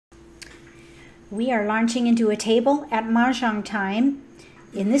We are launching into a table at Mahjong time.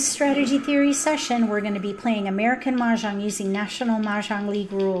 In this strategy theory session, we're going to be playing American Mahjong using National Mah Jongg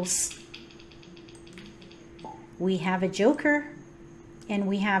League rules. We have a joker and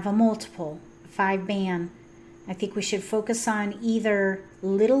we have a multiple, 5 bam. I think we should focus on either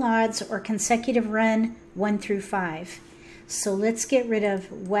little odds or consecutive run 1 through 5. So let's get rid of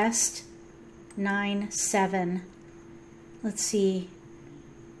West 9, 7. Let's see.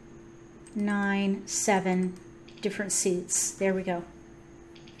 9, 7, different suits. There we go.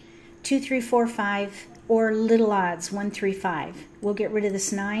 2, 3, 4, 5, or little odds, 1, 3, 5. We'll get rid of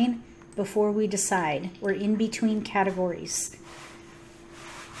this 9 before we decide. We're in between categories.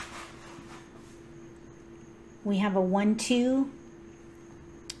 We have a 1, 2.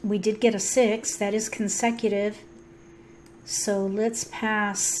 We did get a 6. That is consecutive. So let's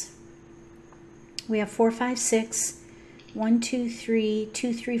pass. We have 4, 5, 6. 1, 2, 3,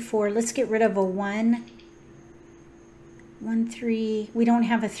 2, 3, 4. Let's get rid of a 1. 1, 3. We don't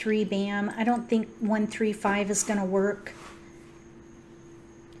have a 3 bam. I don't think 1, 3, 5 is going to work.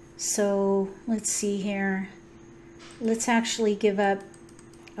 So let's see here. Let's actually give up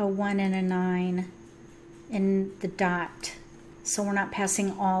a 1 and a 9 in the dot. So we're not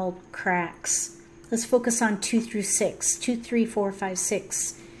passing all cracks. Let's focus on 2 through 6. 2, 3, 4, 5,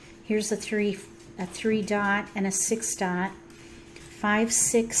 6. Here's a 3 dot and a 6 dot. 5,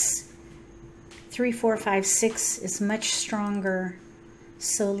 6, 3, 4, 5, 6 is much stronger.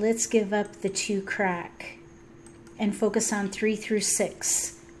 So let's give up the 2 crack and focus on 3 through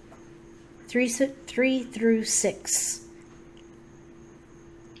 6. 3 through 6.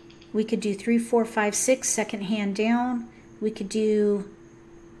 We could do 3, 4, 5, 6, second hand down. We could do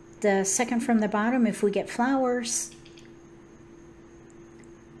the second from the bottom if we get flowers.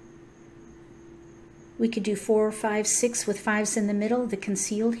 We could do 4, 5, 6 with 5s in the middle, the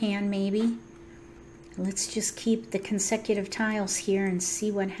concealed hand maybe. Let's just keep the consecutive tiles here and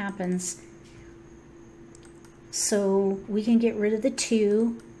see what happens. So we can get rid of the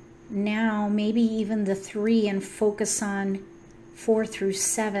 2. Now maybe even the 3 and focus on 4 through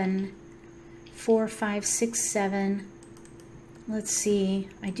 7. 4, 5, 6, 7. Let's see.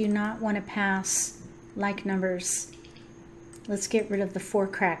 I do not want to pass like numbers. Let's get rid of the 4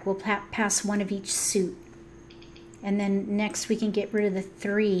 crack. We'll pass 1 of each suit. And then next we can get rid of the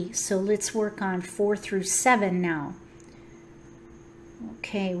 3. So let's work on 4 through 7 now.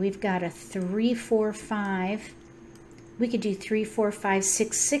 Okay, we've got a 3, 4, 5. We could do 3, 4, 5,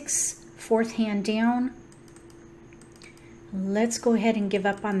 6, 6. Fourth hand down. Let's go ahead and give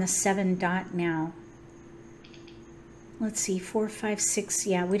up on the 7 dot now. Let's see, 4, 5, 6.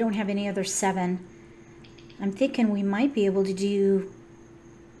 Yeah, we don't have any other 7. I'm thinking we might be able to do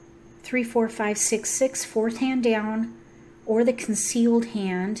 3, 4, 5, 6, 6, fourth hand down, or the concealed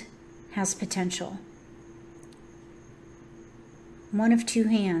hand has potential. 1 of 2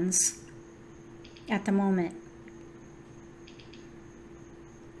 hands at the moment.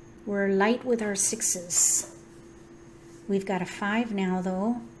 We're light with our 6s. We've got a 5 now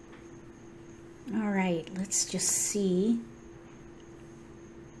though. All right, let's just see.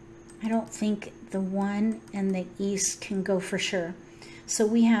 I don't think the 1 and the east can go for sure. So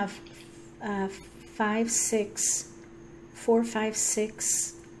we have 5, 6, 4, 5,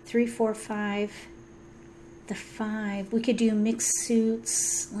 6, 3, 4, 5, the 5. We could do mixed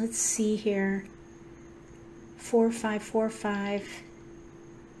suits. Let's see here. 4, 5, 4, 5.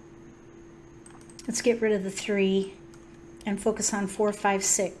 Let's get rid of the 3 and focus on 4, 5,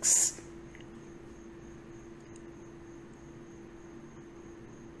 6.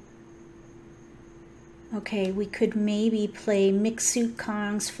 Okay, we could maybe play mixed suit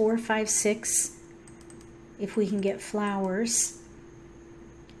Kongs, 4, 5, 6, if we can get flowers.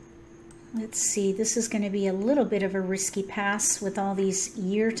 Let's see, this is going to be a little bit of a risky pass with all these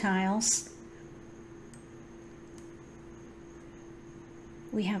year tiles.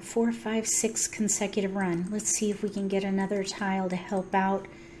 We have 4, 5, 6 consecutive run. Let's see if we can get another tile to help out.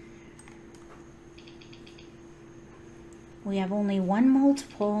 We have only 1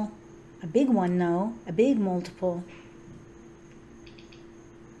 multiple. A big one though, a big multiple.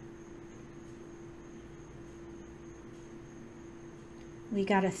 We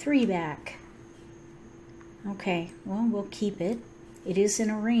got a 3 back. Okay, well, we'll keep it. It is in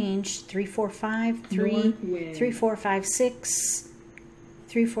a range. 3, 4, 5, 3, 3, 4, 5, 6,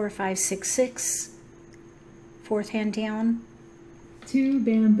 3, 4, 5, 6, 6. Fourth hand down. 2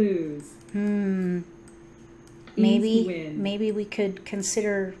 bamboos. Maybe we could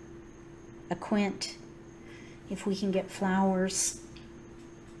consider a quint if we can get flowers.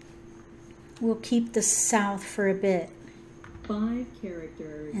 We'll keep the south for a bit. 5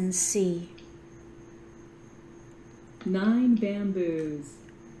 characters. And see. 9 bamboos.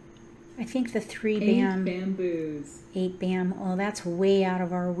 I think the 3 8 bam, bamboos. 8 bam. Oh, that's way out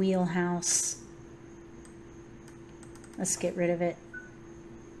of our wheelhouse. Let's get rid of it.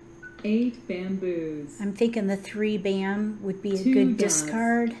 8 bamboos. I'm thinking the 3 bam would be a 2 good dots.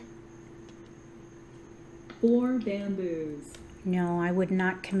 discard. 4 bamboos. No, I would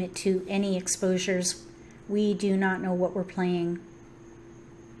not commit to any exposures. We do not know what we're playing.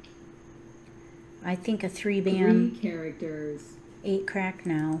 I think a 3 bam, 3 characters. 8 crack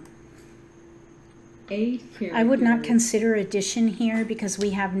now. 8 characters. I would not consider addition here because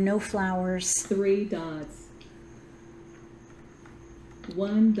we have no flowers. 3 dots.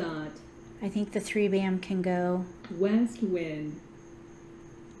 1 dot. I think the 3 bam can go. West wind.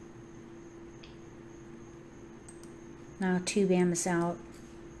 Now 2 bam is out.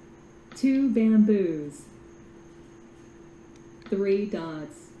 2 bamboos. 3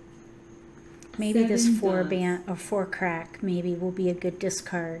 dots. Maybe this 7 4 dots. bam or 4 crack maybe will be a good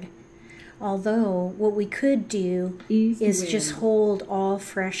discard. Although what we could do East is wind. just hold all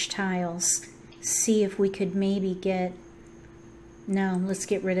fresh tiles. See if we could maybe get... No, let's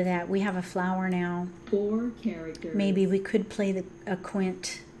get rid of that. We have a flower now. 4 characters. Maybe we could play a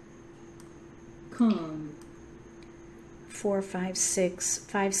quint. Kong. 4, 5, 6.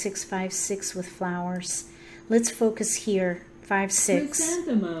 5, 6, 5, 6 with flowers. Let's focus here. 5, 6.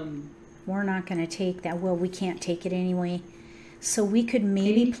 Chrysanthemum. We're not going to take that. Well, we can't take it anyway. So we could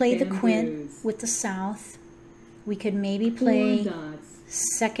maybe 8 play the quint bamboos. with the south. We could maybe 4 play dots.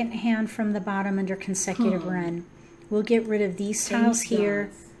 second hand from the bottom under consecutive Kong. run. We'll get rid of these 8 tiles here.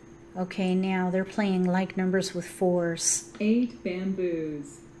 dots. Okay, now they're playing like numbers with 4s. 8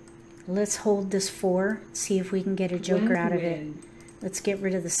 bamboos. Let's hold this 4. See if we can get a joker West out of it. wind. Let's get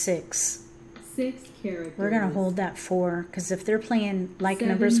rid of the 6. 6 characters. We're going to hold that 4 because if they're playing like 7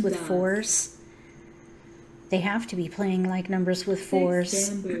 numbers with dots. 4s, they have to be playing like numbers with 6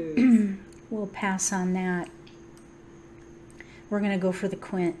 4s. bamboos. We'll pass on that. We're going to go for the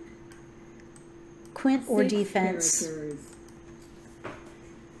quint. Quint or 6 defense. characters.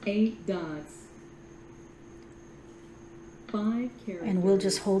 8 dots. 5 characters. And we'll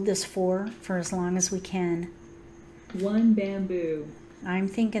just hold this 4 for as long as we can. 1 bamboo. I'm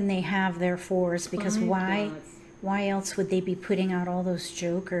thinking they have their 4s because 5 why dots. why else would they be putting out all those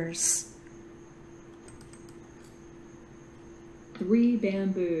jokers? 3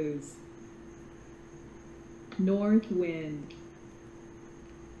 bamboos. North wind.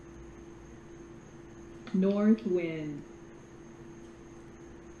 North wind.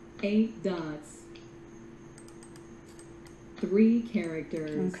 8 dots. 3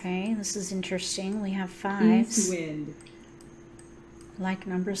 characters. Okay, this is interesting. We have East 5s. wind. Like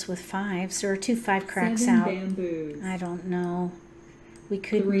numbers with 5s. There are 2 5 cracks 7 out. bamboos. I don't know. We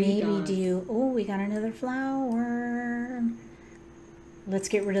could 3 maybe dots. do... Oh, we got another flower. Let's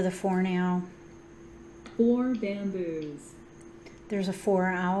get rid of the 4 now. 4 bamboos. There's a 4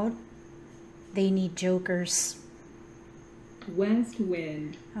 out. They need jokers. West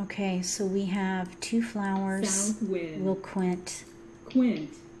wind. Okay, so we have 2 flowers. South wind. We'll quint. Quint.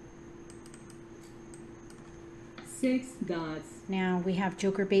 6 dots. Now we have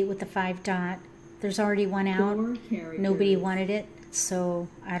joker bait with the 5 dot. There's already 1 out. 4 characters. Nobody wanted it, so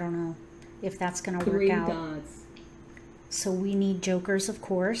I don't know if that's going to work 3 out. dots. So we need jokers, of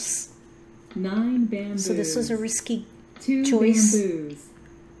course. 9 bamboos. So this was a risky 2 choice. bamboos.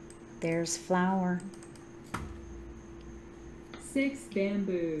 There's flower. 6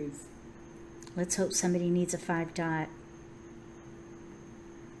 bamboos. Let's hope somebody needs a 5 dot.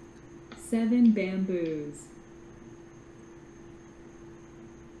 7 bamboos.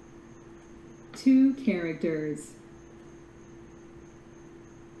 2 characters.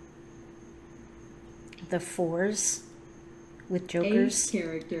 The 4s with 8 jokers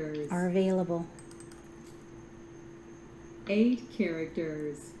characters. are available. 8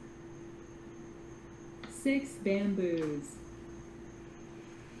 characters. 6 bamboos.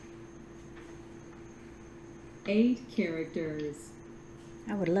 8 characters.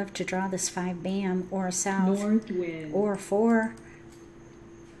 I would love to draw this 5 bam or a south North wind. or a 4.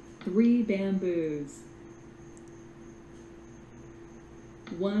 3 bamboos.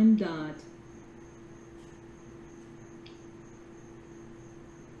 1 dot.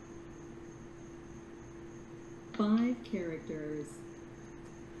 5 characters.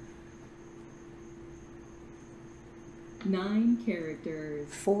 9 characters.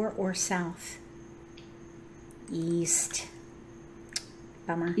 4 or south. East.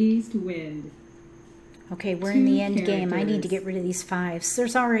 Bummer. East wind. Okay, we're in the 2 end game. I need to characters. get rid of these 5s.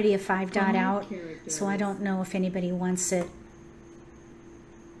 There's already a 5 dot 5 out, characters. so I don't know if anybody wants it.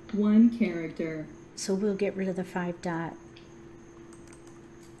 1 character. So we'll get rid of the 5 dot.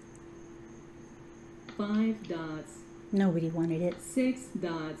 5 dots. Nobody wanted it. 6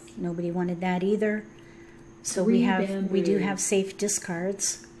 dots. Nobody wanted that either. So 3 we do bamboos. have safe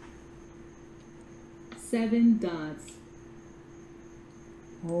discards. 7 dots.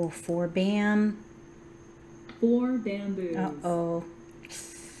 Oh, 4 bam. 4 bamboos. Uh-oh.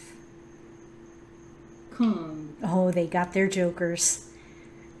 Kong. Oh, they got their jokers.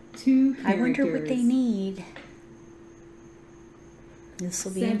 2 characters. I wonder what they need. This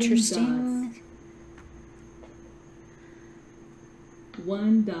will be 7 interesting. dots.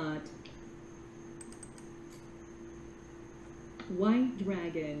 1 dot. White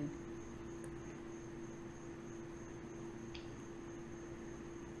dragon.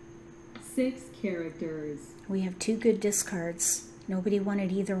 6 characters. We have 2 good discards. Nobody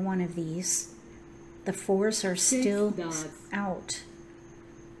wanted either one of these. The 4s are 6 still dots. out.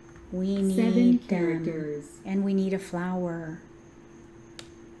 We 7 need them. characters. And we need a flower.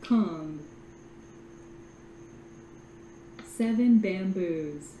 Kong. 7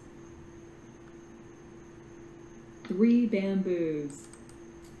 bamboos. 3 bamboos.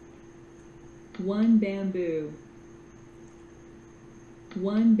 1 bamboo.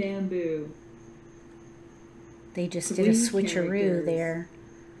 1 bamboo. They just did a 3 switcheroo characters. there.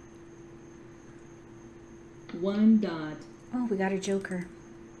 1 dot. Oh, we got a joker.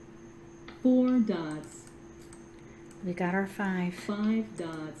 4 dots. We got our 5. 5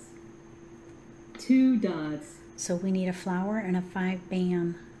 dots. 2 dots. So we need a flower and a 5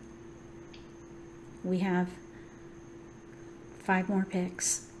 bam. We have 5 more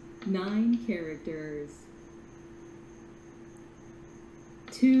picks. 9 characters.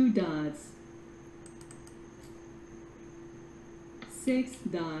 2 dots. 6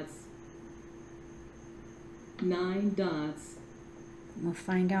 dots. 9 dots. We'll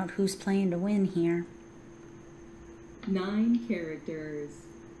find out who's playing to win here. 9 characters.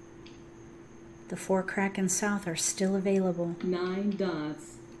 The 4 crack and south are still available. 9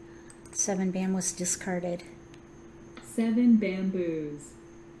 dots. 7 bam was discarded. 7 bamboos.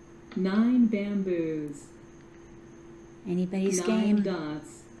 9 bamboos. Anybody's 9 game.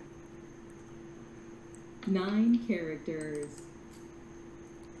 dots. 9 characters.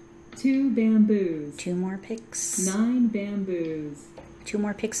 2 bamboos. 2 more picks. 9 bamboos. 2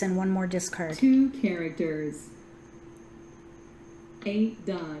 more picks and 1 more discard. 2 characters. 8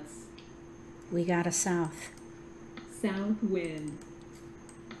 dots. We got a south. South wind.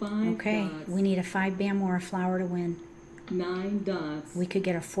 5 Okay, dots. we need a 5 bam or a flower to win. 9 dots. We could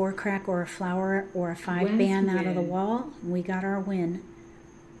get a 4 crack or a flower or a 5 West bam out of the wind. wall. We got our win.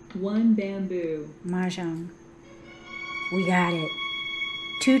 1 bamboo. Mahjong. We got it.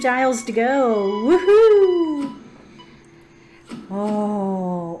 2 dials to go. Woohoo!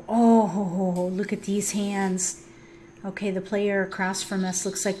 Oh, look at these hands. Okay, the player across from us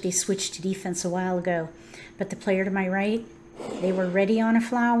looks like they switched to defense a while ago. But the player to my right, they were ready on a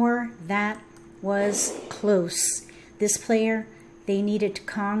flower. That was close. This player, they needed to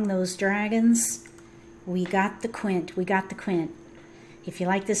Kong those dragons. We got the quint. We got the quint. If you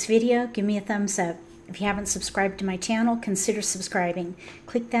like this video, give me a thumbs up. If you haven't subscribed to my channel, consider subscribing.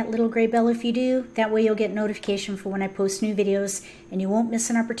 Click that little gray bell if you do. That way you'll get notification for when I post new videos, and you won't miss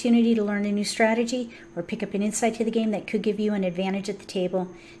an opportunity to learn a new strategy or pick up an insight to the game that could give you an advantage at the table.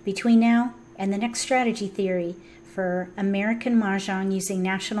 Between now and the next strategy theory for American Mahjong using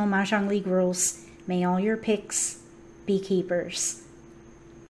National Mah Jongg League rules, may all your picks be keepers.